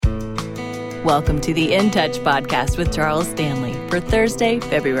Welcome to the In Touch podcast with Charles Stanley for Thursday,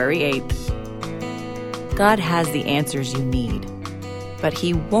 February 8th. God has the answers you need, but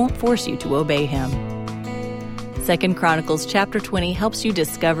He won't force you to obey Him. 2 Chronicles chapter 20 helps you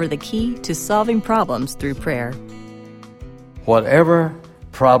discover the key to solving problems through prayer. Whatever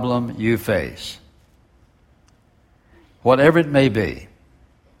problem you face, whatever it may be,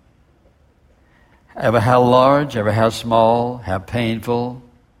 ever how large, ever how small, how painful,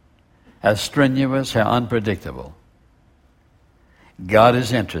 how strenuous, how unpredictable, God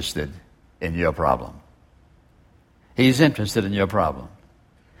is interested in your problem. He's interested in your problem.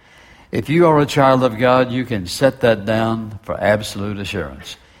 If you are a child of God, you can set that down for absolute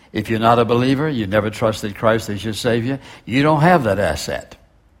assurance. If you're not a believer, you never trusted Christ as your Savior, you don't have that asset.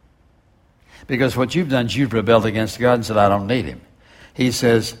 Because what you've done is you've rebelled against God and said, I don't need Him. He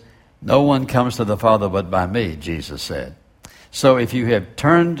says, no one comes to the Father but by me, Jesus said. So if you have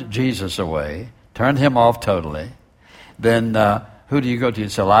turned Jesus away, turned Him off totally, then who do you go to? You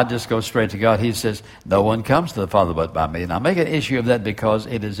say, well, I just go straight to God. He says, no one comes to the Father but by me. And I make an issue of that because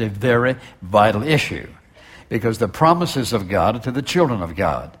it is a very vital issue. Because the promises of God are to the children of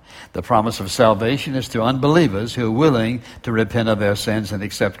God. The promise of salvation is to unbelievers who are willing to repent of their sins and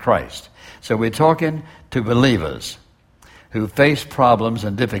accept Christ. So we're talking to believers who face problems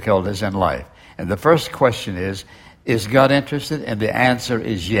and difficulties in life. And the first question is God interested? And the answer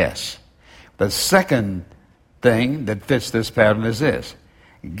is yes. The second thing that fits this pattern is this: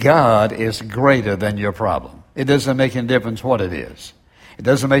 God is greater than your problem. It doesn't make any difference what it is. It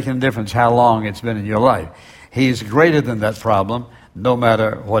doesn't make any difference how long it's been in your life. He's greater than that problem, no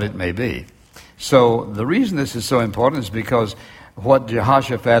matter what it may be. So the reason this is so important is because what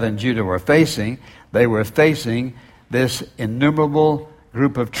Jehoshaphat and Judah were facing, they were facing this innumerable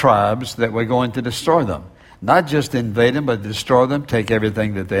group of tribes that were going to destroy them. Not just invade them, but destroy them, take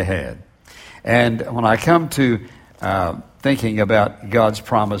everything that they had. And when I come to thinking about God's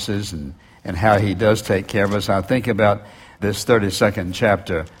promises and how He does take care of us, I think about this 32nd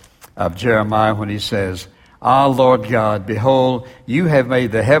chapter of Jeremiah when He says, Ah, Lord God, behold, you have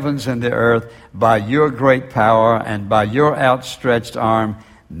made the heavens and the earth by your great power and by your outstretched arm.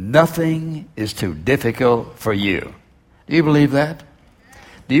 Nothing is too difficult for you. Do you believe that?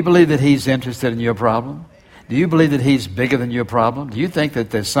 Do you believe that He's interested in your problem? Do you believe that He's bigger than your problem? Do you think that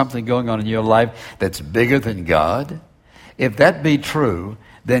there's something going on in your life that's bigger than God? If that be true,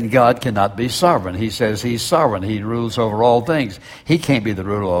 then God cannot be sovereign. He says He's sovereign. He rules over all things. He can't be the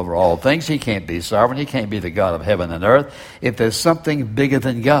ruler over all things. He can't be sovereign. He can't be the God of heaven and earth if there's something bigger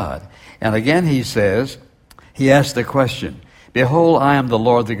than God. And again He says, He asked the question, Behold, I am the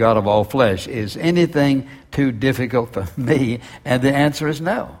Lord, the God of all flesh. Is anything too difficult for me? And the answer is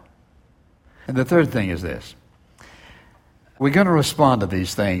no. And the third thing is this. We're going to respond to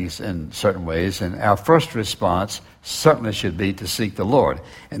these things in certain ways, and our first response certainly should be to seek the Lord.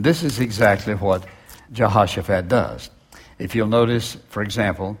 And this is exactly what Jehoshaphat does. If you'll notice, for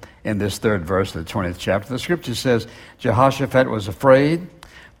example, in this third verse of the 20th chapter, the scripture says, Jehoshaphat was afraid,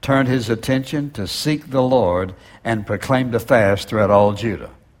 turned his attention to seek the Lord, and proclaimed a fast throughout all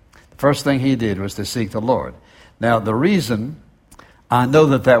Judah. The first thing he did was to seek the Lord. Now, the reason I know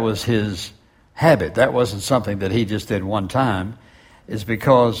that was his habit, that wasn't something that he just did one time, is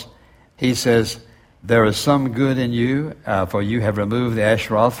because he says, there is some good in you, for you have removed the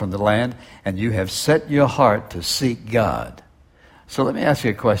Asheroth from the land, and you have set your heart to seek God. So let me ask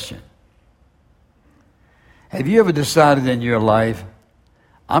you a question. Have you ever decided in your life,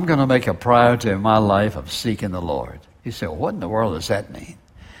 I'm going to make a priority in my life of seeking the Lord? You say, well, what in the world does that mean?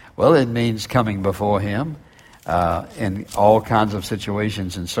 Well, it means coming before Him in all kinds of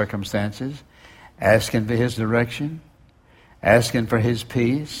situations and circumstances, asking for His direction, asking for His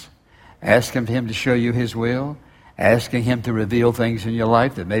peace, asking for Him to show you His will, asking Him to reveal things in your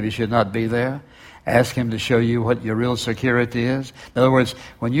life that maybe should not be there, ask Him to show you what your real security is. In other words,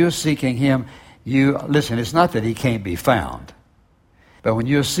 when you're seeking Him, listen, it's not that He can't be found. But when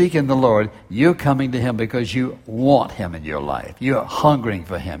you're seeking the Lord, you're coming to Him because you want Him in your life. You're hungering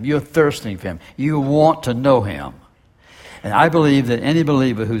for Him. You're thirsting for Him. You want to know Him. And I believe that any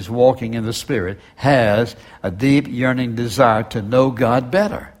believer who's walking in the Spirit has a deep yearning desire to know God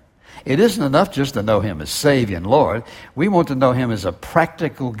better. It isn't enough just to know Him as Savior and Lord. We want to know Him as a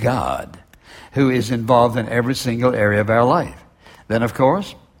practical God who is involved in every single area of our life. Then, of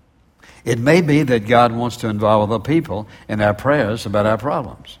course, it may be that God wants to involve other people in our prayers about our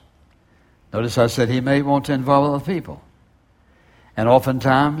problems. Notice I said He may want to involve other people. And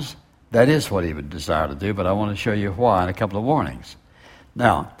oftentimes, that is what He would desire to do, but I want to show you why in a couple of warnings.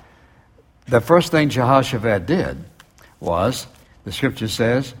 Now, the first thing Jehoshaphat did was, the scripture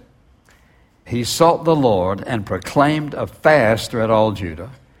says, he sought the Lord and proclaimed a fast throughout all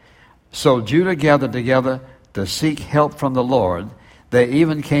Judah. So Judah gathered together to seek help from the Lord. They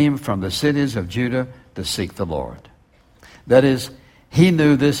even came from the cities of Judah to seek the Lord. That is, he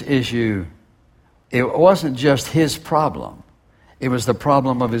knew this issue. It wasn't just his problem. It was the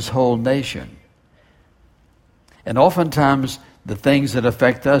problem of his whole nation. And oftentimes, the things that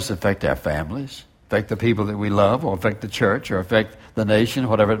affect us affect our families, affect the people that we love, or affect the church, or affect the nation,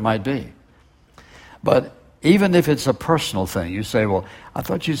 whatever it might be. But even if it's a personal thing, you say, well, I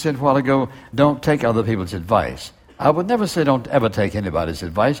thought you said a while ago, don't take other people's advice. I would never say don't ever take anybody's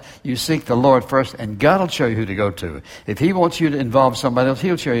advice. You seek the Lord first, and God will show you who to go to. If he wants you to involve somebody else,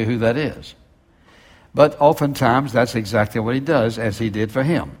 he'll show you who that is. But oftentimes, that's exactly what he does, as he did for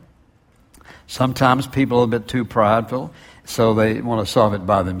him. Sometimes people are a bit too prideful, so they want to solve it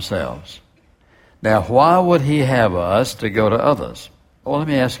by themselves. Now, why would he have us to go to others? Well, let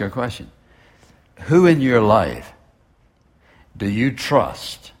me ask you a question. Who in your life do you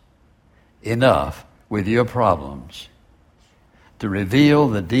trust enough with your problems to reveal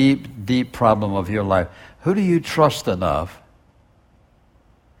the deep, deep problem of your life? Who do you trust enough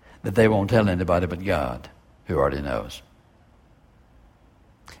that they won't tell anybody but God, who already knows?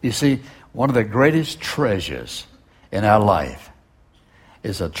 You see, one of the greatest treasures in our life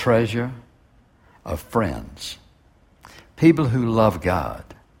is a treasure of friends. People who love God,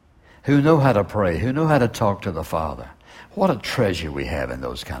 who know how to pray, who know how to talk to the Father. What a treasure we have in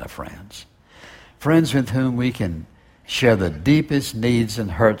those kind of friends. Friends with whom we can share the deepest needs and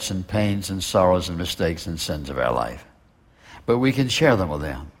hurts and pains and sorrows and mistakes and sins of our life. But we can share them with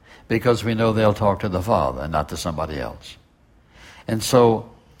them because we know they'll talk to the Father and not to somebody else. And so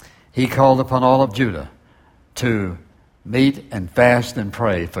he called upon all of Judah to meet and fast and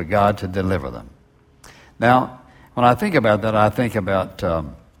pray for God to deliver them. Now, when I think about that, I think about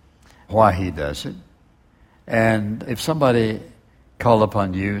why he does it. And if somebody called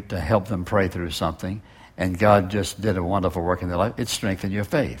upon you to help them pray through something, and God just did a wonderful work in their life, it strengthened your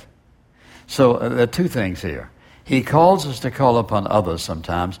faith. So there are two things here. He calls us to call upon others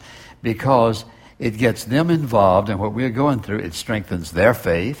sometimes because it gets them involved in what we're going through. It strengthens their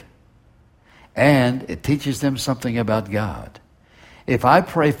faith, and it teaches them something about God. If I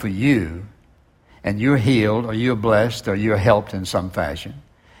pray for you, and you're healed, or you're blessed, or you're helped in some fashion,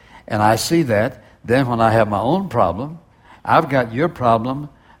 and I see that, then when I have my own problem, I've got your problem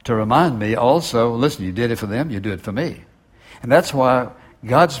to remind me also, listen, you did it for them, you do it for me. And that's why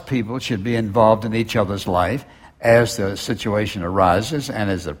God's people should be involved in each other's life as the situation arises and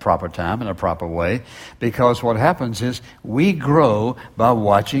as a proper time and a proper way, because what happens is we grow by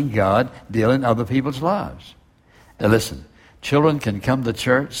watching God deal in other people's lives. Now listen, children can come to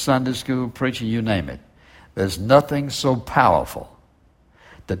church, Sunday school, preaching, you name it. There's nothing so powerful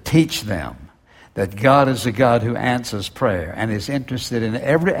to teach them that God is a God who answers prayer and is interested in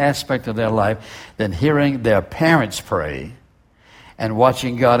every aspect of their life than hearing their parents pray and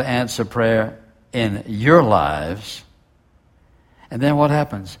watching God answer prayer in your lives. And then what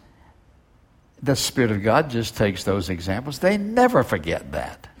happens? The Spirit of God just takes those examples. They never forget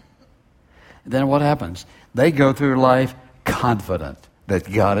that. And then what happens? They go through life confident that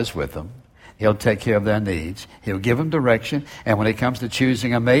God is with them. He'll take care of their needs. He'll give them direction. And when it comes to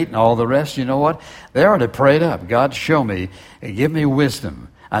choosing a mate and all the rest, you know what? They're already prayed up. God, show me and give me wisdom.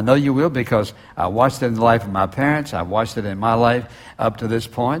 I know you will because I watched it in the life of my parents. I watched it in my life up to this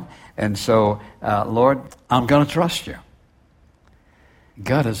point. And so, Lord, I'm going to trust you.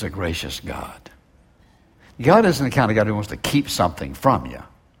 God is a gracious God. God isn't the kind of God who wants to keep something from you.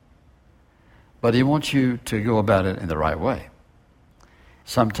 But he wants you to go about it in the right way.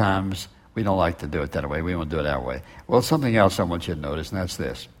 Sometimes we don't like to do it that way. We want to do it our way. Well, something else I want you to notice, and that's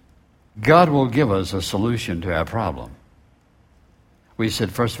this. God will give us a solution to our problem. We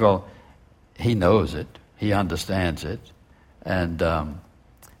said, first of all, he knows it. He understands it. And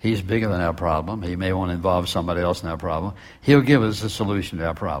he's bigger than our problem. He may want to involve somebody else in our problem. He'll give us a solution to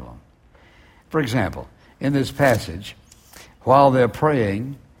our problem. For example, in this passage, while they're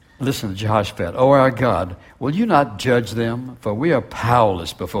praying, listen to Jehoshaphat. O our God, will you not judge them? For we are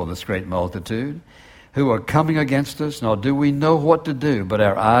powerless before this great multitude who are coming against us, nor do we know what to do, but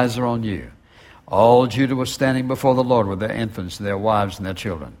our eyes are on you. All Judah was standing before the Lord with their infants, their wives, and their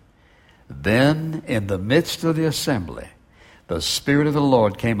children. Then, in the midst of the assembly, the Spirit of the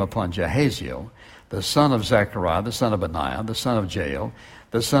Lord came upon Jahaziel, the son of Zechariah, the son of Benaiah, the son of Jael,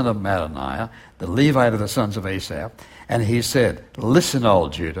 the son of Mattaniah, the Levite of the sons of Asaph. And he said, listen, all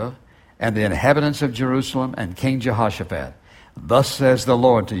Judah, and the inhabitants of Jerusalem, and King Jehoshaphat. Thus says the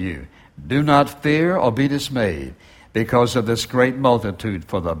Lord to you, do not fear or be dismayed. because of this great multitude,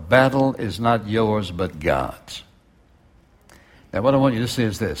 for the battle is not yours but God's. Now what I want you to see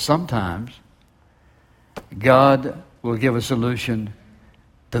is this. Sometimes God will give a solution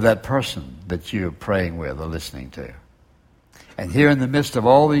to that person that you're praying with or listening to. And here in the midst of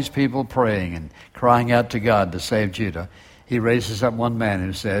all these people praying and crying out to God to save Judah, he raises up one man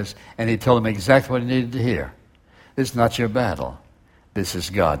who says, and he told him exactly what he needed to hear. This is not your battle. This is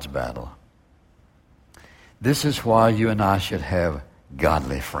God's battle. This is why you and I should have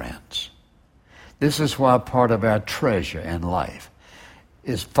godly friends. This is why part of our treasure in life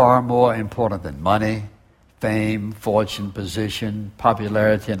is far more important than money, fame, fortune, position,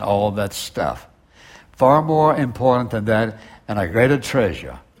 popularity, and all that stuff. Far more important than that, and a greater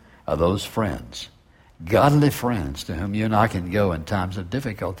treasure are those friends, godly friends to whom you and I can go in times of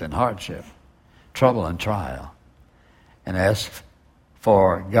difficulty and hardship, trouble and trial, and ask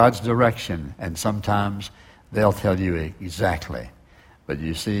for God's direction, and sometimes they'll tell you exactly. But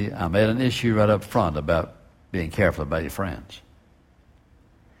you see, I made an issue right up front about being careful about your friends.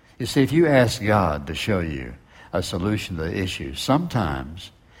 You see, if you ask God to show you a solution to the issue,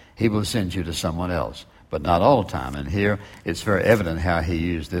 sometimes he will send you to someone else, but not all the time. And here it's very evident how he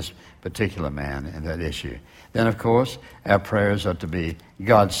used this particular man in that issue. Then, of course, our prayers are to be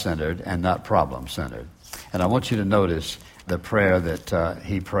God-centered and not problem-centered. And I want you to notice the prayer that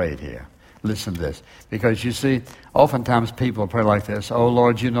he prayed here. Listen to this. Because you see, oftentimes people pray like this. Oh,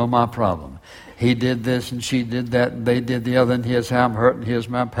 Lord, you know my problem. He did this and she did that and they did the other, and here's how I'm hurt and here's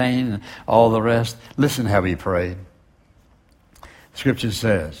my pain and all the rest. Listen how he prayed. Scripture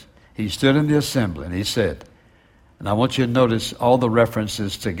says, he stood in the assembly and he said, and I want you to notice all the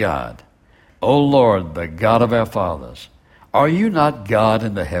references to God. O Lord, the God of our fathers, are you not God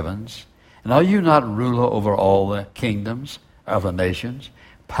in the heavens? And are you not ruler over all the kingdoms of the nations?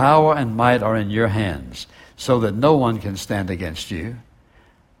 Power and might are in your hands, so that no one can stand against you.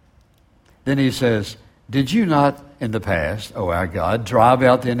 Then he says, did you not in the past, O our God, drive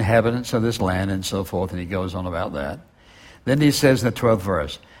out the inhabitants of this land, and so forth, and he goes on about that. Then he says in the 12th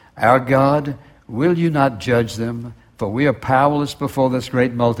verse, our God, will you not judge them? For we are powerless before this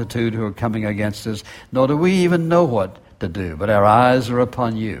great multitude who are coming against us, nor do we even know what to do, but our eyes are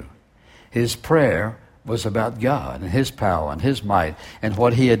upon you. His prayer was about God and his power and his might and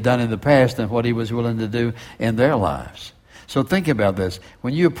what he had done in the past and what he was willing to do in their lives. So think about this.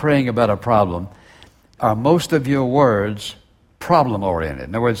 When you're praying about a problem, are most of your words problem-oriented?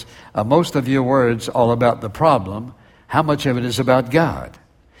 In other words, are most of your words all about the problem? How much of it is about God?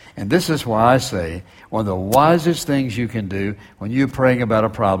 And this is why I say one of the wisest things you can do when you're praying about a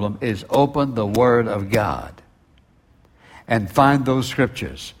problem is open the Word of God and find those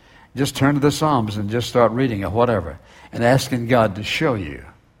scriptures. Just turn to the Psalms and just start reading or whatever and asking God to show you.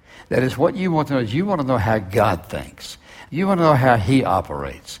 That is what you want to know. Is you want to know how God thinks. You want to know how he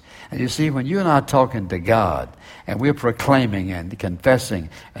operates. And you see, when you and I are talking to God and we're proclaiming and confessing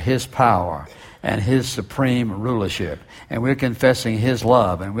his power and his supreme rulership, and we're confessing his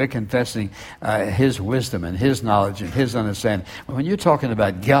love, and we're confessing his wisdom and his knowledge and his understanding. When you're talking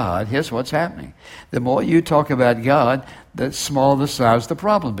about God, here's what's happening. The more you talk about God, the smaller the size the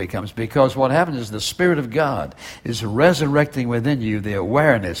problem becomes, because what happens is the Spirit of God is resurrecting within you the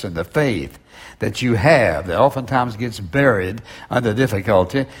awareness and the faith that you have that oftentimes gets buried under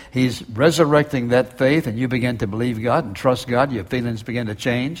difficulty. He's resurrecting that faith, and you begin to believe God and trust God. Your feelings begin to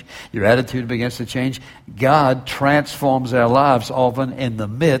change. Your attitude begins to change. God transforms our lives often in the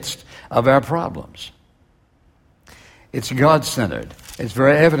midst of our problems. It's God-centered. It's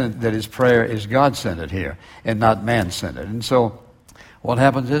very evident that his prayer is God-centered here and not man-centered. And so what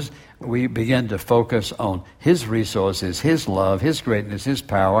happens is we begin to focus on his resources, his love, his greatness, his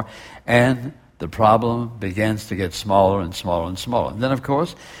power, and the problem begins to get smaller and smaller and smaller. And then, of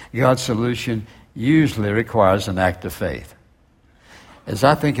course, God's solution usually requires an act of faith. As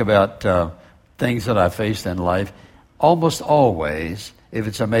I think about things that I faced in life, almost always, if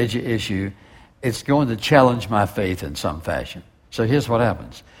it's a major issue, it's going to challenge my faith in some fashion. So here's what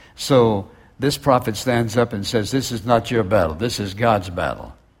happens. So this prophet stands up and says, this is not your battle, this is God's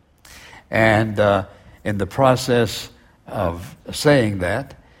battle. And in the process of saying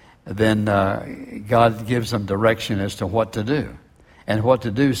that, then God gives them direction as to what to do. And what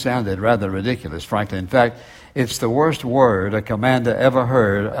to do sounded rather ridiculous, frankly. In fact, it's the worst word a commander ever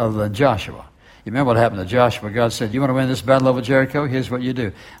heard other than Joshua. You remember what happened to Joshua? God said, you want to win this battle over Jericho? Here's what you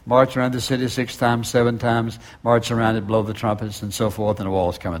do. March around the city 6 times, 7 times, march around it, blow the trumpets, and so forth, and the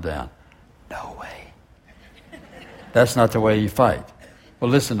wall's coming down. No way. That's not the way you fight.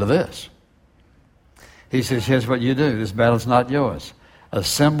 Well, listen to this. He says, here's what you do. This battle's not yours.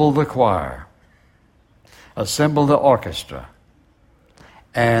 Assemble the choir. assemble the orchestra,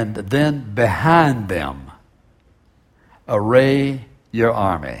 and then behind them, array your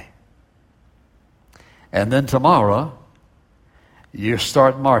army. And then tomorrow, you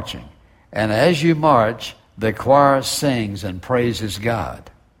start marching. And as you march, the choir sings and praises God.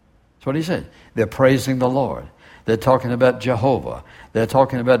 That's what he said. They're praising the Lord. They're talking about Jehovah. They're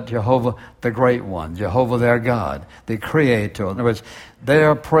talking about Jehovah, the Great One, Jehovah their God, the Creator. In other words, they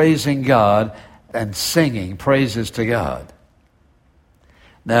are praising God and singing praises to God.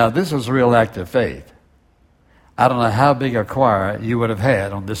 Now, this is a real act of faith. I don't know how big a choir you would have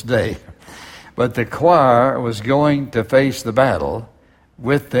had on this day, but the choir was going to face the battle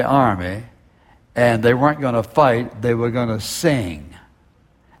with the army, and they weren't going to fight, they were going to sing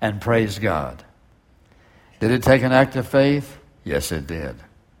and praise God. Did it take an act of faith? Yes, it did.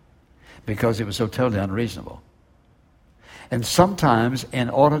 Because it was so totally unreasonable. And sometimes, in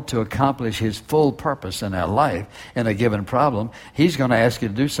order to accomplish his full purpose in our life, in a given problem, he's going to ask you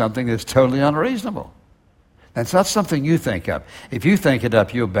to do something that's totally unreasonable. That's not something you think up. If you think it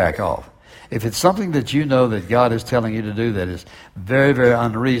up, you'll back off. If it's something that you know that God is telling you to do that is very, very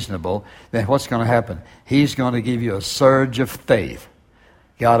unreasonable, then what's going to happen? He's going to give you a surge of faith.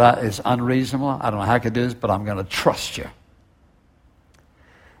 God, it's unreasonable. I don't know how I could do this, but I'm going to trust you.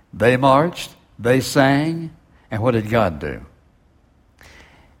 They marched, they sang, and what did God do?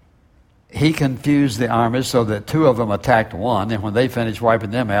 He confused the armies so that two of them attacked one, and when they finished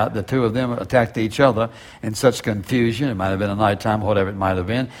wiping them out, the two of them attacked each other in such confusion. It might have been a nighttime, whatever it might have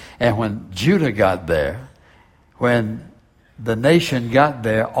been. And when Judah got there, when the nation got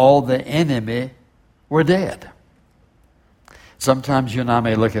there, all the enemy were dead. Sometimes you and I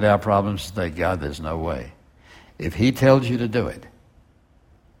may look at our problems and say, God, there's no way. If he tells you to do it,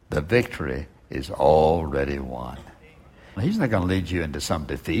 the victory is already won. He's not going to lead you into some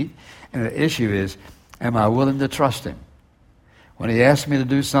defeat. And the issue is, am I willing to trust him? When he asks me to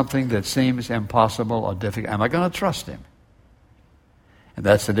do something that seems impossible or difficult, am I going to trust him? And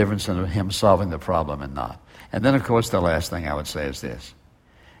that's the difference in him solving the problem and not. And then, of course, the last thing I would say is this.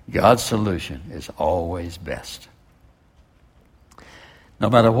 God's solution is always best. No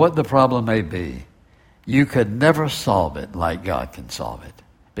matter what the problem may be, you could never solve it like God can solve it,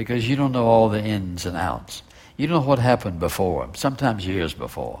 because you don't know all the ins and outs. You don't know what happened before, sometimes years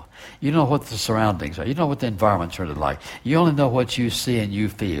before. You don't know what the surroundings are. You don't know what the environment's really like. You only know what you see and you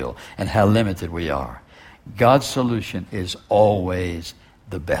feel and how limited we are. God's solution is always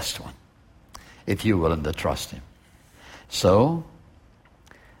the best one, if you're willing to trust him. So,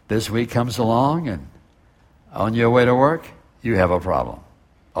 this week comes along, and on your way to work, you have a problem.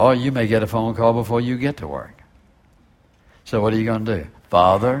 Or you may get a phone call before you get to work. So what are you going to do?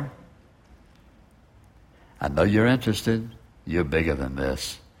 Father, I know you're interested. You're bigger than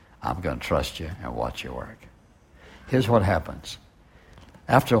this. I'm going to trust you and watch you work. Here's what happens.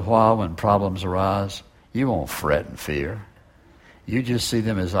 After a while, when problems arise, you won't fret and fear. You just see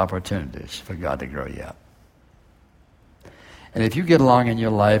them as opportunities for God to grow you up. And if you get along in your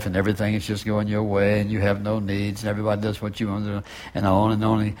life and everything is just going your way and you have no needs and everybody does what you want to do and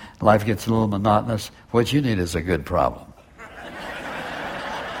only life gets a little monotonous, what you need is a good problem.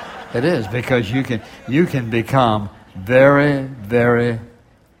 It is, because you can become very, very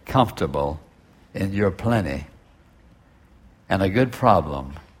comfortable in your plenty. And a good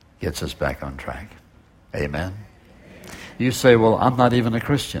problem gets us back on track. Amen? You say, well, I'm not even a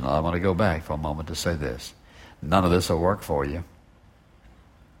Christian. I want to go back for a moment to say this. None of this will work for you.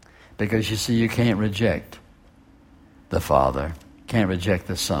 Because you see, you can't reject the Father, can't reject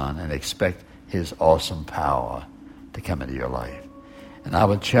the Son, and expect his awesome power to come into your life. And I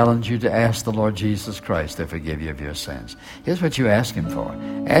would challenge you to ask the Lord Jesus Christ to forgive you of your sins. Here's what you ask him for.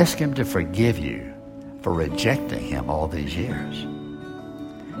 Ask him to forgive you for rejecting him all these years.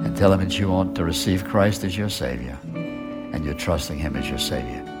 And tell him that you want to receive Christ as your Savior, and you're trusting him as your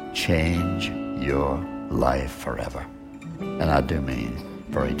Savior. Change your life forever. And I do mean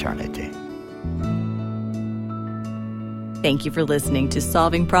for eternity. Thank you for listening to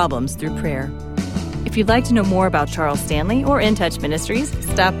Solving Problems Through Prayer. If you'd like to know more about Charles Stanley or In Touch Ministries,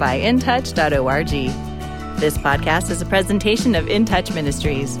 stop by intouch.org. This podcast is a presentation of In Touch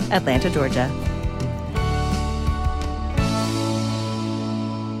Ministries, Atlanta, Georgia.